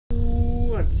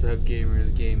What's up,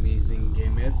 gamers, gamies, and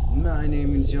gamettes? My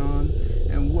name is John,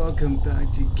 and welcome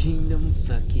back to Kingdom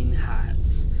fucking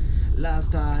Hearts.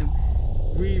 Last time,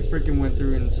 we freaking went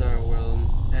through an entire world,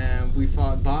 and we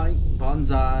fought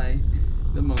Bonsai,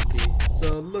 the monkey.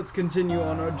 So let's continue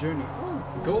on our journey. Oh,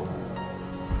 gold.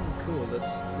 Oh, cool.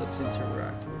 Let's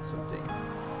interact with something.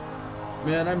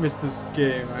 Man, I missed this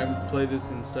game. I haven't played this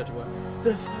in such a while.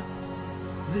 The fuck?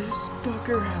 This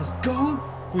fucker has gold?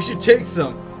 We should take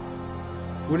some.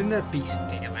 Wouldn't that be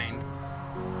stealing?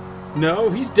 No,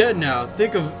 he's dead now.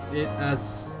 Think of it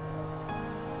as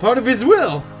part of his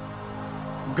will.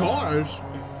 Gosh,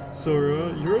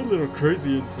 Sora, you're a little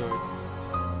crazy inside.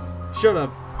 Shut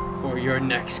up, or you're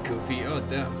next, Goofy. Oh,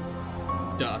 damn.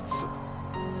 Dots.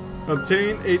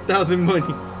 Obtain 8,000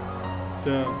 money.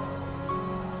 Damn.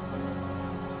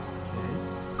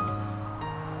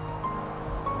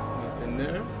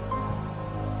 There.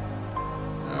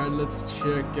 Alright, let's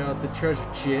check out the treasure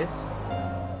chest.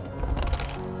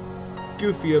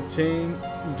 Goofy obtain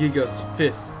Giga's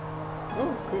fist.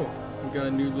 Oh, cool. We got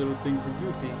a new little thing for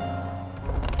Goofy.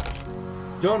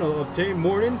 Donald obtain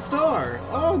Morning Star.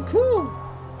 Oh, cool.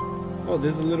 Oh,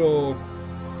 there's a little...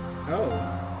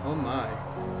 Oh my.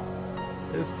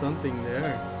 There's something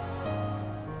there.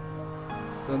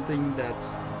 Something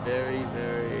that's very,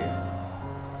 very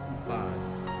bad.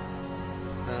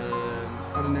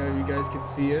 I don't know if you guys can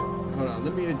see it. Hold on,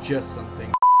 let me adjust something.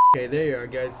 Okay, there you are,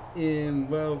 guys. In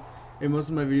most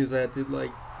of my videos I had to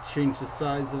like change the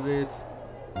size of it,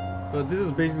 but this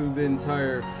is basically the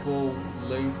entire full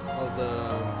length of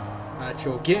the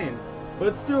actual game. But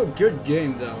it's still a good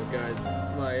game though, guys.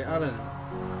 Like, I don't know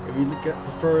if you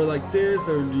prefer it like this,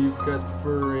 or do you guys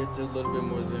prefer it to a little bit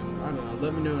more zoom? I don't know.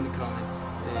 Let me know in the comments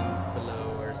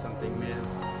below or something, man.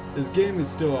 This game is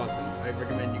still awesome. I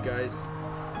recommend you guys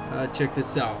check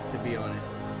this out, to be honest.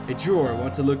 A drawer,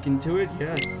 want to look into it?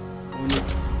 Yes.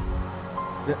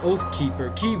 The Oath Keeper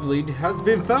Keyblade has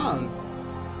been found.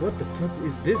 What the fuck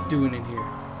is this doing in here?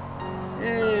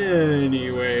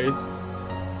 Anyways,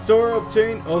 Sora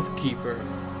obtained Oath Keeper.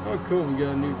 Oh cool, we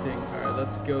got a new thing. Alright,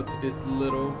 let's go to this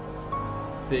little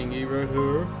thingy right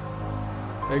here.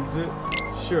 Exit.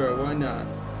 Sure, why not?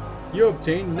 You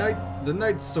obtained the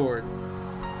Knight Sword.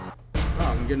 Oh,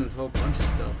 I'm getting this whole bunch of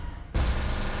stuff.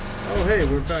 Oh hey,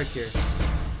 we're back here.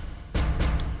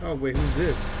 Oh wait, who's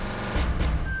this?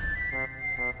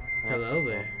 Hello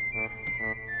there.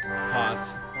 Hot.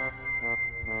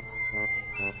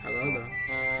 Hello there.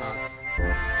 Hot.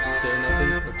 Still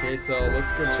nothing? Okay, so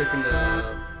let's go check in the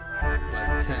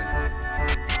like tents.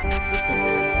 Just in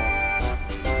case.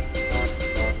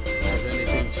 Has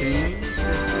anything changed?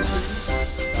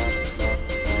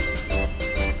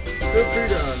 Feel free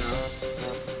to know.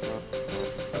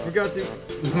 I forgot to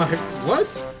what?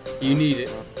 You need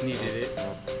it. Needed it.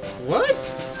 What?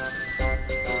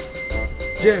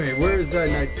 Damn it, where is that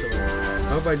Knight Sword? I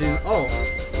hope I didn't. Oh,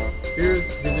 here's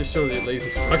your shoulder, you lazy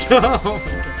fuck. Oh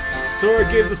my god. Sora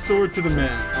gave the sword to the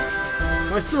man.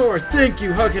 My sword, thank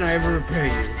you. How can I ever repay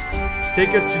you?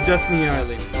 Take us to Destiny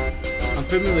Island. I'm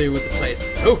familiar with the place.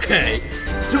 Okay.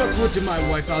 Talk to my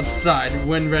wife outside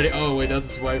when ready. Oh wait,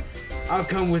 that's his wife. I'll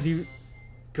come with you.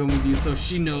 Come with you so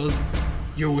she knows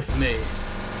you're with me.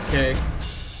 Okay.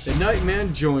 The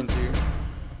Nightman joins you.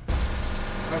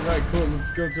 Alright, cool.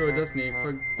 Let's go to our destiny.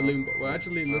 Fuck balloon. Well,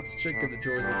 actually, let's check at the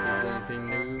drawers if there's anything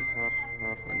new. Or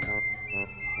no.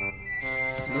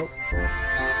 Nope.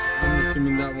 I'm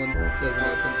assuming that one doesn't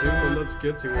open too, but let's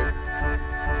get to it.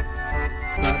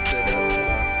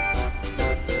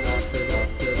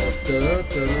 Hello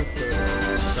there.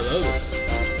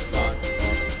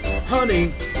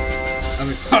 Honey!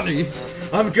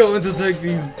 I'm going to take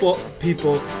these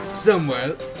people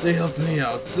somewhere. They helped me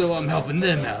out, so I'm helping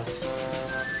them out.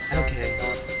 Okay,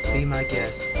 be my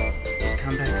guest. Just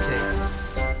come back safe.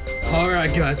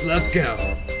 Alright guys, let's go.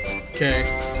 Okay,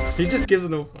 he just gives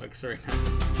no fucks right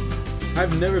now.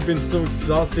 I've never been so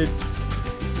exhausted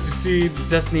to see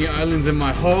Destiny Islands in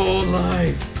my whole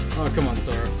life. Oh, come on,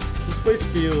 Sora. This place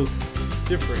feels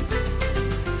different.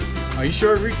 Are you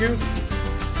sure, Riku?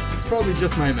 It's probably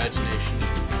just my imagination.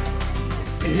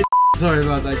 Sorry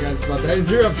about that, guys, about that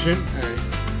interruption. Alright.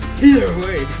 Either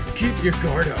way, keep your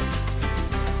guard up.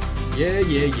 Yeah,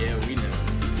 we know.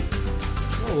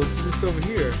 Oh, what's this over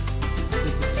here? Is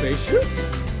this a spaceship?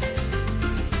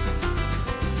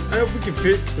 I hope we can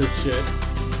fix this shit.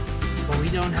 But we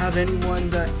don't have anyone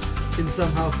that can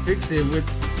somehow fix it with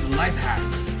life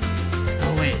hacks.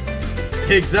 Oh, wait.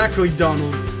 Exactly,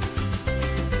 Donald.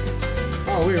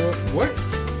 Oh, wait, what?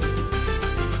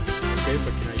 Okay,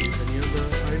 but can I use any of the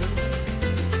items?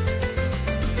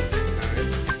 Alright.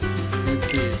 Let's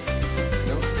see.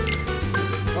 Nope.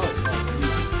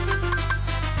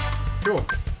 Cool.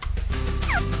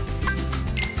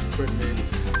 Quit me.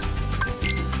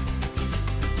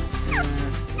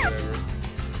 Whatever.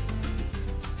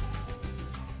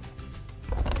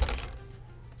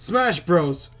 Smash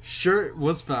Bros. Shirt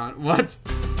was found. What?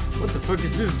 What the fuck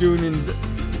is this doing in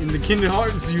the Kingdom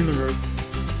Hearts universe?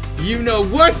 You know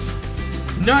what?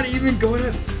 Not even going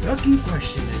to fucking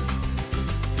question it.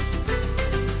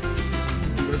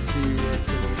 Let's see what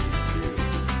can we do.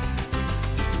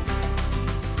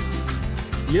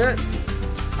 Yet,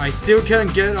 I still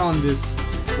can't get on this.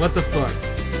 What the fuck?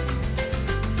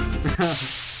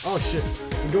 Oh shit.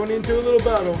 I'm going into a little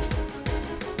battle.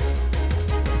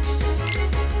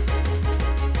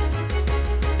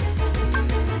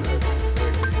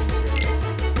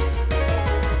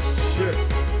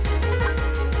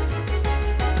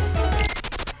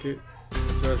 Okay,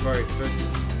 so far I start.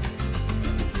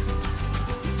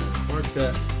 Mark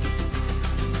that.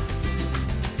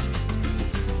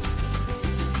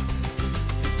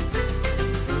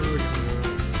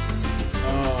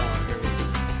 Oh, here we go.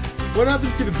 What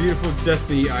happened to the beautiful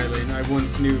Destiny Island I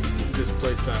once knew this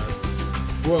place as?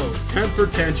 Whoa, temper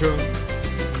tantrum.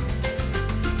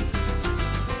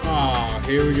 Oh,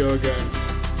 here we go again.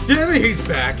 Damn it, he's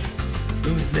back.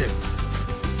 Who's this?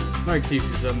 My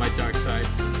excuses on my dark side.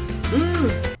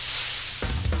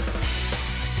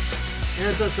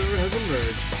 Anti-Sora has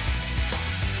emerged.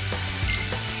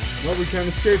 Well, we can't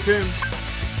escape him.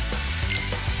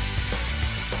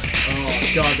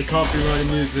 Oh god, the copyrighted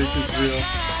music is real.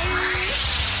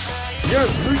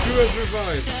 Yes, Riku has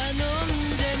revived.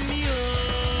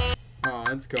 Oh,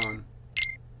 it's gone.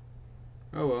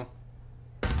 Oh well.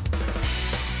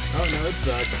 Oh no, it's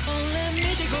back.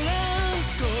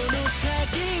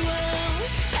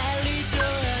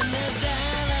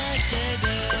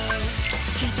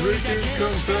 Riku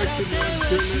comes back to the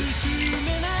finish.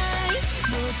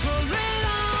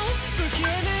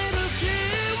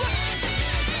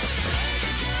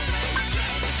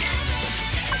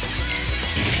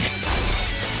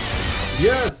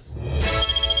 Yes!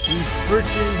 We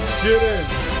freaking did it!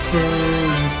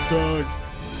 Boom, suck.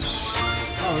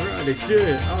 Alright, I did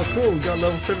it. Oh cool, we got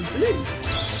level 17.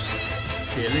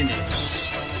 Feeling it.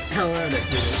 Alright, I did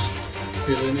it.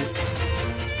 Feeling it.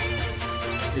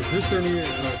 Is this any...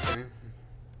 okay.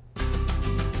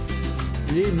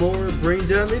 Need more brain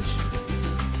damage?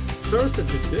 Source of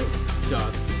the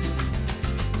dots.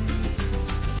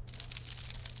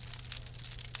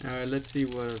 Alright, let's see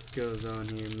what else goes on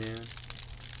here, man.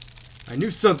 I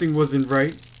knew something wasn't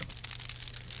right.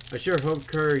 I sure hope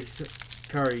Kari's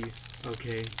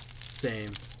okay.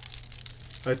 Same.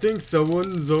 I think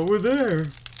someone's over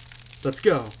there. Let's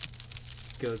go.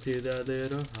 Go to that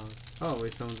little house. Oh,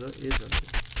 wait, someone's is up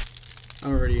there.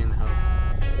 I'm already in the house.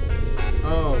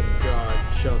 Oh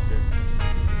god, shelter.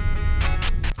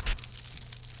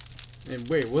 And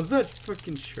wait, was that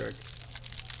fucking Shrek?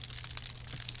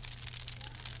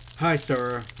 Hi,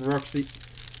 Sora. Roxas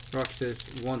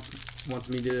wants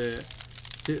me to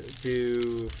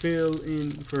fill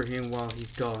in for him while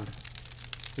he's gone.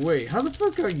 Wait, how the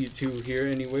fuck are you two here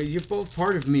anyway? You're both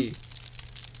part of me.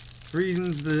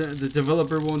 Reasons the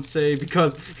developer won't say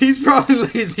because he's probably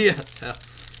lazy as hell.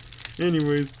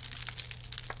 Anyways,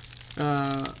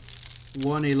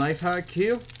 want a life hack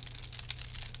heal?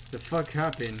 The fuck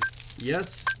happened?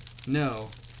 Yes? No.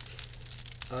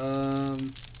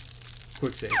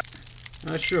 Quick save.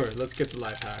 Sure, let's get the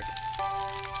life hacks.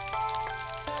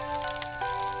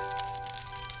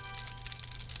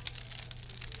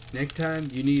 Next time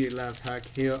you need a life hack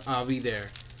heal, I'll be there.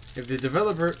 If the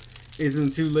developer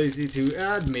isn't too lazy to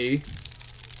add me,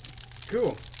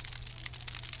 cool.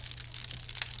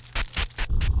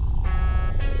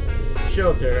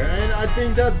 Shelter, and I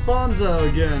think that's Bonzo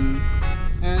again.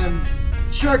 And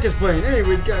Shark is playing.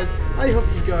 Anyways, guys, I hope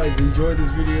you guys enjoyed this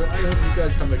video. I hope you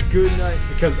guys have a good night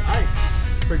because I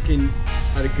freaking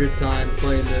had a good time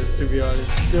playing this, to be honest.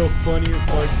 Still funny as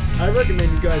fuck. I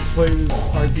recommend you guys play this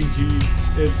RPG.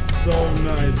 It's so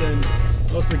nice and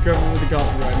also covered with the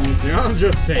copyright music. I'm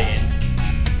just saying.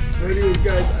 But anyways,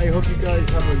 guys, I hope you guys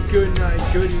have a good night,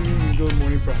 good evening, and good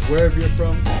morning from wherever you're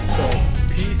from. So,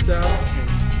 peace out and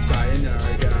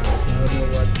sayonara, guys. I don't know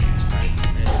what.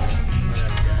 Anyway,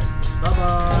 whatever, guys.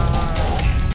 Bye-bye.